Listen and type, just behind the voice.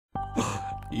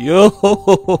Yo,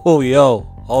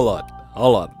 hold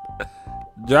on.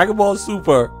 Dragon Ball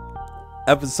Super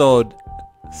episode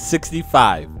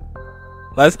 65.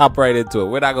 Let's hop right into it.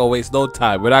 We're not gonna waste no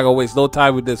time. We're not gonna waste no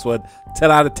time with this one.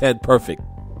 10 out of 10, perfect.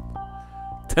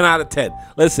 10 out of 10.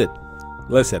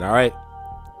 Listen, all right?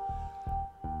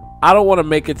 I don't want to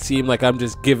make it seem like I'm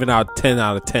just giving out 10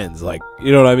 out of 10s. Like,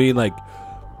 you know what I mean? Like,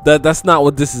 that's not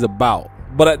what this is about.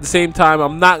 But at the same time,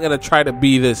 I'm not gonna try to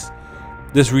be this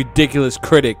ridiculous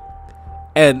critic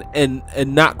and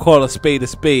not call a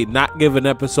spade, not give an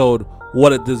episode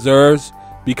what it deserves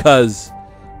because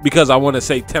I want to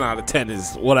say 10 out of 10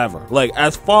 is whatever. Like,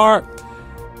 as far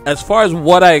as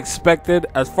what I expected,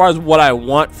 as far as what I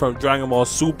want from Dragon Ball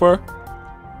Super,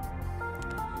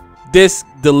 this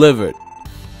delivered.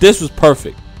 This was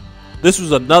perfect. This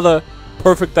was another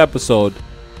perfect episode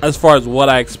as far as what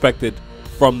I expected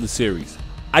from the series.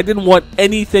 I didn't want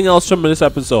anything else from this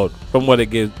episode from what it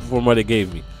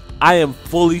gave me. I am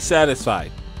fully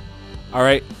satisfied. All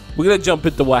right, we're gonna jump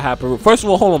into what happened. First of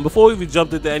all, hold on. Before we even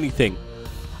jump into anything,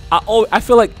 I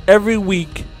feel like every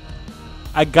week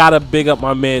I gotta big up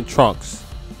my man Trunks.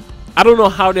 I don't know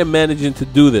how they're managing to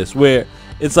do this, where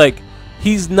it's like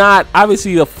he's not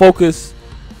obviously the focus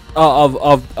of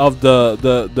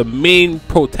the main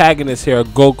protagonist here,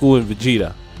 Goku and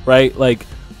Vegeta, right? Like,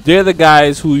 they're the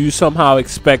guys who you somehow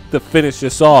expect to finish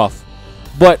this off,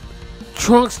 but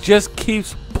Trunks just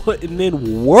keeps putting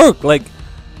in work.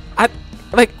 I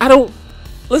don't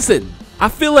listen. I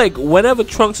feel like whenever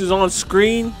Trunks is on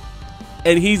screen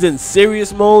and he's in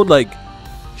serious mode, like,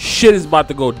 shit is about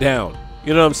to go down.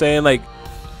 You know what I'm saying? Like,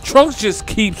 Trunks just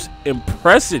keeps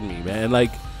impressing me, man.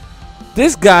 Like,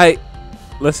 this guy.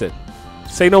 Listen,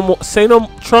 say no more. Say no.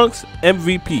 Trunks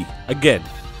MVP again.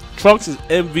 Trunks is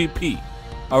MVP.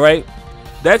 All right.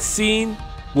 That scene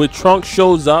where Trunks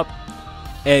shows up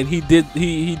and he did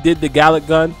the Gallic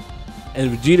gun,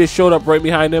 and Vegeta showed up right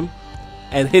behind him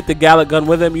and hit the Gallic gun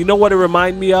with him. You know what it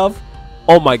reminded me of?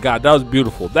 Oh my God, that was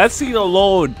beautiful. That scene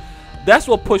alone, that's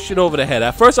what pushed it over the head.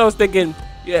 At first, I was thinking,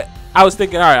 all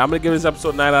right, I'm gonna give this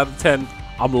episode 9 out of 10.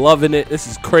 I'm loving it. This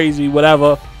is crazy,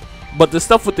 whatever. But the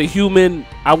stuff with the human,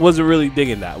 I wasn't really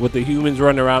digging that. With the humans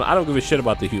running around, I don't give a shit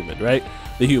about the human, right?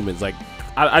 The humans, like,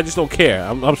 I just don't care.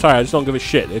 I'm sorry, I just don't give a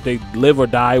shit. If they live or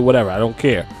die, whatever, I don't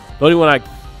care. The only one I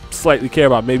slightly care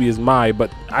about maybe is Mai, but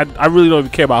I really don't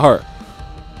even care about her.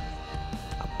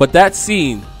 But that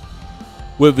scene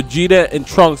where Vegeta and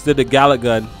Trunks did the Gallic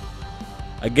gun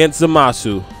against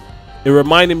Zamasu, it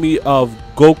reminded me of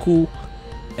Goku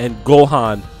and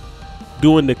Gohan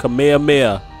doing the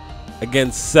Kamehameha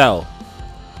against Cell,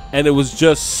 and it was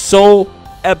just so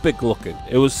epic looking.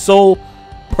 It was so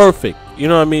perfect. You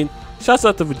know what I mean? Shouts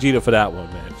out to Vegeta for that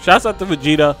one, man. Shouts out to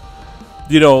Vegeta.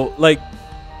 You know, like,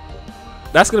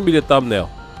 that's gonna be the thumbnail.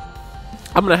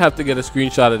 I'm gonna have to get a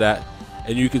screenshot of that,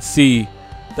 and you can see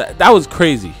that was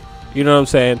crazy. You know what I'm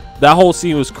saying? That whole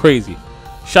scene was crazy.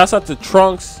 Shouts out to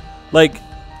Trunks. Like,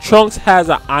 Trunks has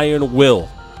an iron will.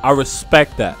 I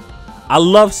respect that. I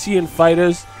love seeing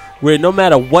fighters where no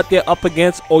matter what they're up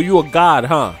against, oh, you a god,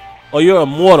 huh? Or you're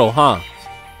immortal, huh?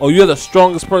 Or you're the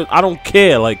strongest person. I don't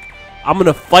care. Like, I'm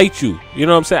gonna fight you. You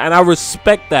know what I'm saying? And I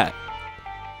respect that.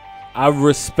 I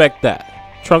respect that.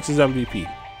 Trunks is MVP.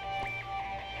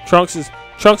 Trunks is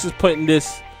putting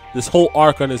this whole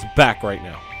arc on his back right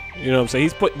now. You know what I'm saying?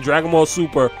 He's putting Dragon Ball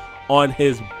Super on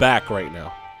his back right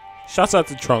now. Shouts out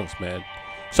to Trunks, man.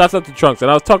 Shouts out to Trunks.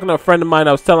 And I was talking to a friend of mine.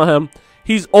 I was telling him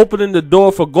he's opening the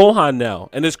door for Gohan now.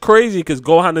 And it's crazy because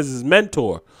Gohan is his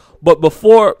mentor. But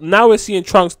now we're seeing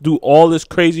Trunks do all this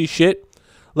crazy shit.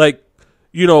 Like,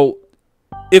 you know,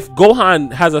 if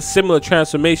Gohan has a similar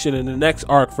transformation in the next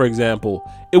arc, for example,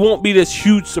 it won't be this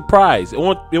huge surprise. It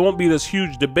won't be this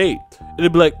huge debate. It'll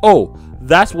be like, oh,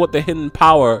 that's what the hidden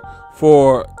power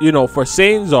for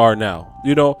Saiyans are now.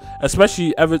 You know,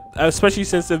 especially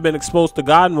since they've been exposed to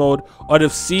God mode, or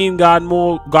they've seen God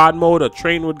mode, or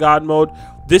trained with God mode.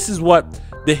 This is what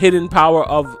the hidden power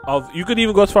of you could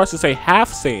even go as far as to say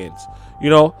half Saiyans. You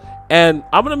know, and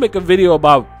I'm gonna make a video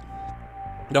about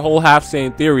the whole half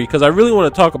Saiyan theory because I really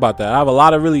want to talk about that. I have a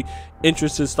lot of really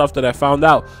interesting stuff that I found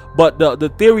out, but the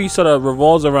theory sort of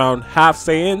revolves around half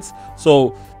Saiyans.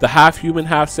 So the half human,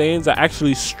 half Saiyans are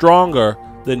actually stronger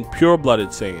than pure-blooded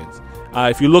Saiyans.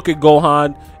 If you look at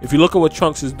Gohan, if you look at what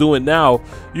Trunks is doing now,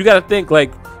 you got to think,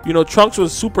 like, you know, Trunks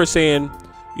was Super Saiyan,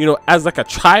 you know, as like a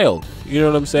child. You know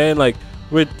what I'm saying? Like,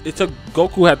 it took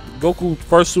Goku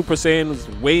first Super Saiyan was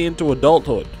way into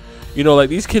adulthood. You know, like,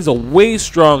 these kids are way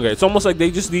stronger. It's almost like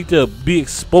they just need to be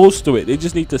exposed to it. They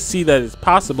just need to see that it's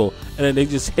possible, and then they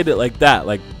just hit it like that,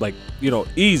 like you know,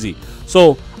 easy.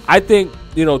 So I think,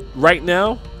 you know, right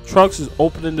now Trunks is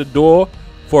opening the door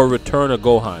for a return of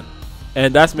Gohan.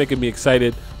 And that's making me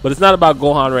excited. But it's not about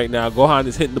Gohan right now. Gohan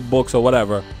is hitting the books or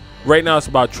whatever. Right now it's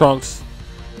about Trunks.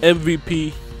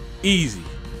 MVP. Easy.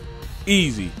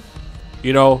 Easy.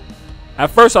 You know, at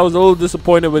first I was a little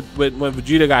disappointed with when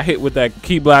Vegeta got hit with that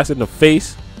ki blast in the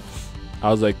face. I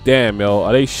was like, damn, yo,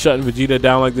 are they shutting Vegeta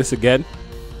down like this again?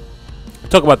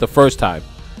 Talk about the first time.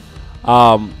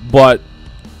 But,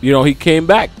 you know, he came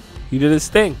back. He did his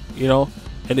thing, you know.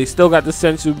 And they still got the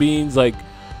sensu beans. Like,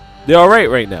 they're all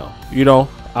right now, you know.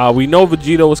 We know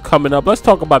Vegeta was coming up. Let's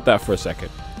talk about that for a second.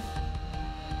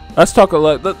 Let's talk.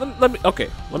 Let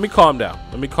me calm down.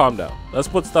 Let's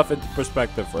put stuff into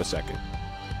perspective for a second.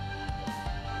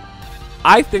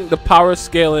 I think the power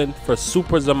scaling for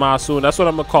Super Zamasu, and that's what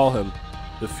I'm gonna call him,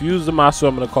 the fused Zamasu,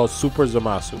 I'm gonna call Super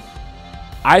Zamasu.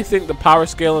 I think the power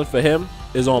scaling for him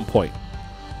is on point.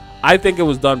 I think it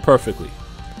was done perfectly.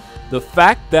 The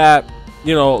fact that,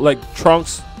 you know, like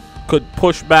Trunks could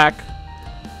push back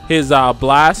his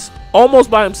blast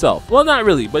almost by himself. Well, not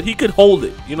really, but he could hold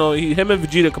it. You know, him and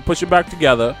Vegeta could push it back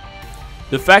together.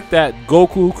 The fact that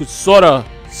Goku could sort of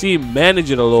see him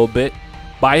manage it a little bit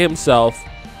by himself,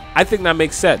 I think that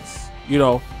makes sense. You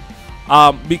know,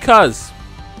 because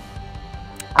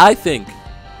I think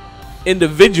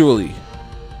individually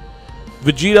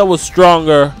Vegeta was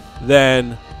stronger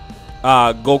than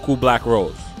Goku Black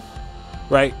Rose,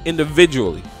 right?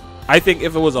 Individually, I think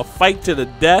if it was a fight to the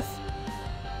death,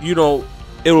 you know,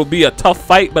 it will be a tough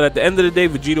fight, but at the end of the day,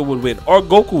 Vegeta would win, or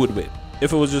Goku would win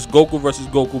if it was just Goku versus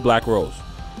Goku Black Rose.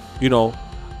 You know,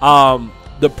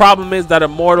 the problem is that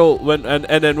Immortal, and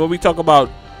then when we talk about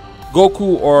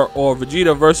Goku or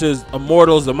Vegeta versus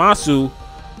Immortal Zamasu,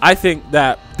 I think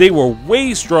that they were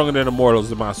way stronger than Immortal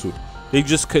Zamasu. They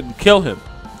just couldn't kill him.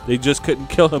 They just couldn't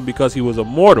kill him because he was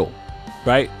immortal,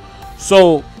 right?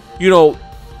 So, you know,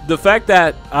 the fact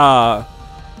that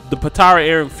the Potara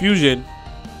Air Infusion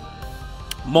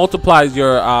multiplies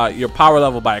your power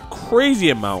level by a crazy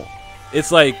amount.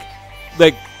 It's like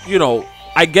you know,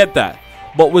 I get that,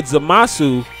 but with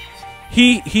Zamasu,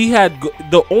 he had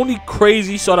the only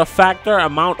crazy sort of factor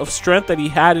amount of strength that he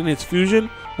had in his fusion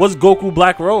was Goku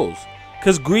Black Rose,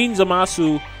 because Green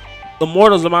Zamasu,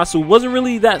 Immortal Zamasu, wasn't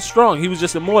really that strong. He was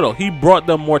just immortal. He brought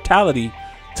the immortality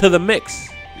to the mix,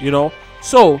 you know.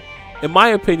 So in my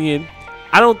opinion,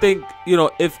 I don't think, you know,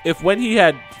 if when he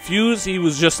had fused he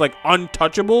was just like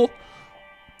untouchable,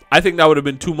 I think that would have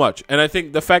been too much. And I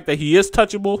think the fact that he is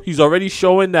touchable, he's already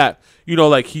showing that, you know,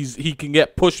 like he can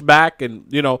get pushed back, and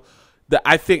you know, that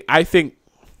I think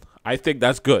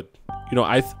that's good. You know,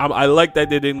 I like that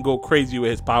they didn't go crazy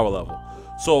with his power level.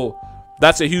 So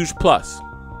that's a huge plus.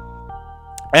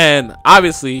 And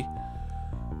obviously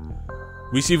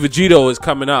we see Vegeta is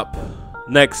coming up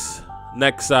next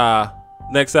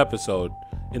episode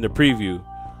in the preview.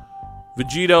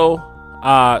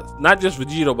 Vegeta, not just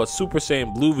Vegeta, but Super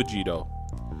Saiyan Blue Vegeta.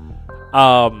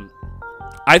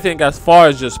 I think as far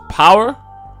as just power,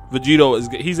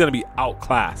 Vegeta he's gonna be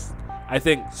outclassed. I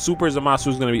think Super Zamasu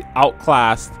is gonna be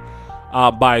outclassed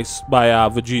by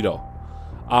Vegeta,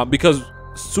 because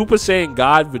Super Saiyan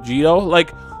God Vegeta,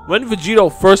 like when Vegeta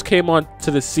first came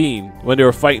onto the scene when they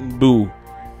were fighting Buu,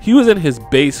 he was in his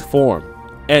base form,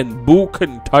 and Buu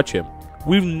couldn't touch him.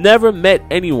 We've never met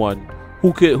anyone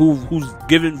who's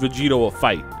given Vegeta a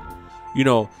fight, you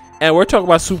know. And we're talking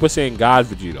about Super Saiyan God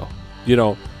Vegeta, you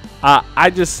know.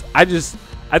 I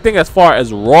think as far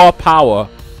as raw power,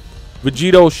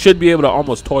 Vegeta should be able to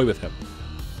almost toy with him.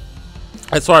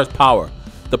 As far as power,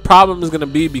 the problem is going to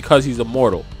be because he's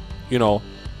immortal, you know.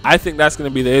 I think that's going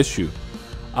to be the issue.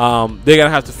 They're going to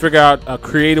have to figure out a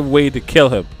creative way to kill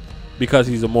him because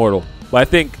he's immortal. But I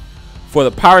think for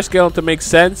the power scale to make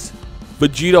sense,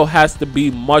 Vegeta has to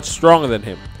be much stronger than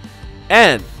him.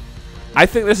 And I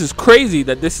think this is crazy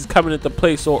that this is coming into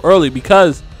play so early,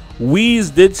 because Whis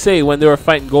did say when they were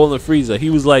fighting Golden Frieza, he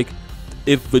was like,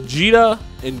 if Vegeta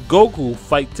and Goku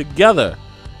fight together,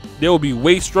 they will be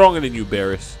way stronger than you,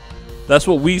 Beerus. That's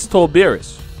what Whis told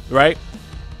Beerus, right?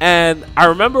 And I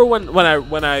remember when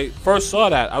I first saw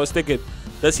that, I was thinking,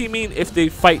 does he mean if they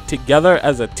fight together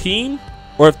as a team,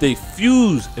 or if they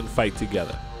fuse and fight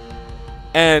together?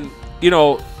 And you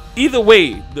know, either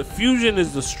way, the fusion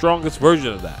is the strongest version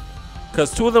of that,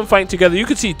 because two of them fighting together. You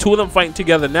can see two of them fighting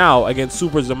together now against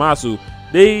Super Zamasu.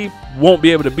 They won't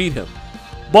be able to beat him,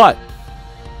 but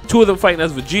two of them fighting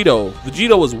as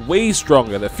Vegeta was way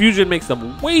stronger. The fusion makes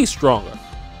them way stronger,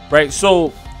 right?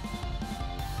 So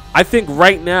I think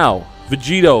right now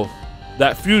Vegeta,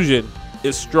 that fusion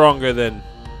is stronger than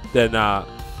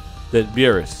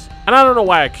Beerus, and I don't know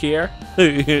why I care.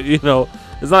 You know,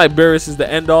 it's not like Beerus is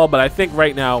the end all, but I think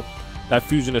right now that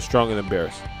fusion is stronger than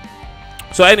Beerus.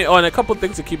 So and a couple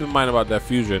things to keep in mind about that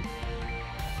fusion.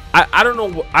 I don't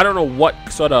know what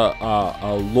sort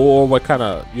of lore, what kind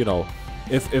of, you know,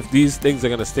 if these things are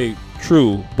gonna stay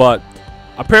true, but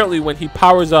apparently when he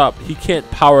powers up, he can't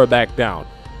power back down.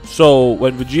 So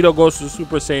when Vegeta goes to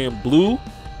Super Saiyan Blue,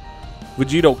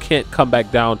 Vegeta can't come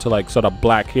back down to like sort of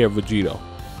black hair Vegeta.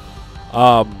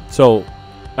 So,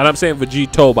 and I'm saying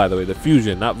Vegeto, by the way, the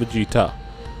fusion, not Vegeta.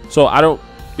 So I don't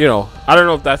know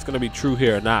if that's gonna be true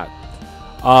here or not.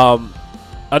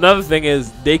 Another thing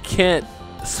is they can't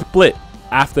split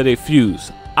after they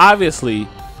fuse. Obviously,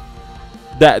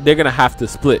 that they're gonna have to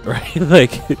split, right?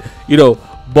 Like, you know,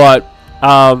 but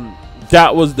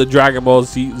that was the Dragon Ball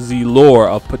Z lore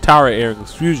of Potara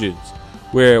Air's fusions,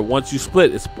 where once you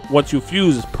split, once you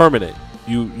fuse, it's permanent.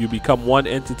 You become one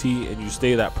entity and you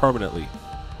stay that permanently.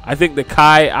 I think the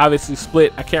Kai obviously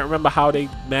split. I can't remember how they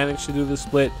managed to do the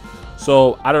split,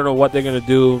 so I don't know what they're gonna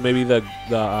do. Maybe the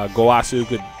Goasu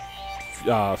could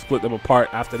split them apart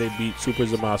after they beat Super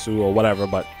Zamasu or whatever.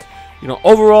 But you know,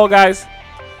 overall, guys,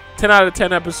 10 out of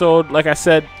 10 episode. Like I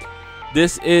said,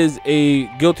 this is a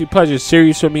guilty pleasure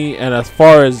series for me, and as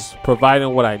far as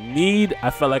providing what I need, I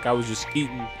felt like I was just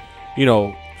eating, you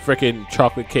know, freaking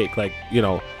chocolate cake, like, you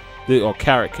know, or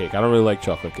carrot cake. I don't really like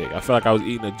chocolate cake. I feel like I was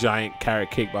eating a giant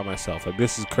carrot cake by myself. Like,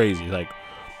 this is crazy. Like,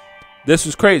 this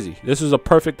was crazy. This was a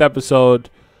perfect episode.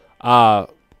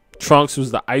 Trunks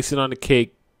was the icing on the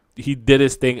cake. He did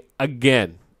his thing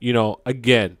again, you know,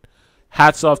 again.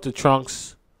 Hats off to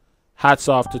Trunks. Hats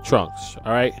off to Trunks.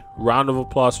 All right, round of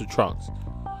applause for Trunks,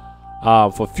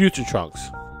 for future Trunks.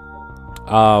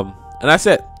 And that's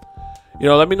it. You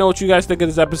know, let me know what you guys think of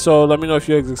this episode. Let me know if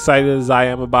you're as excited as I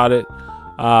am about it.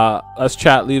 Let's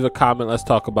chat, leave a comment, let's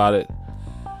talk about it.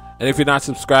 And if you're not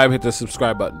subscribed, hit the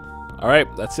subscribe button. All right,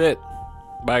 that's it.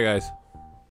 Bye, guys.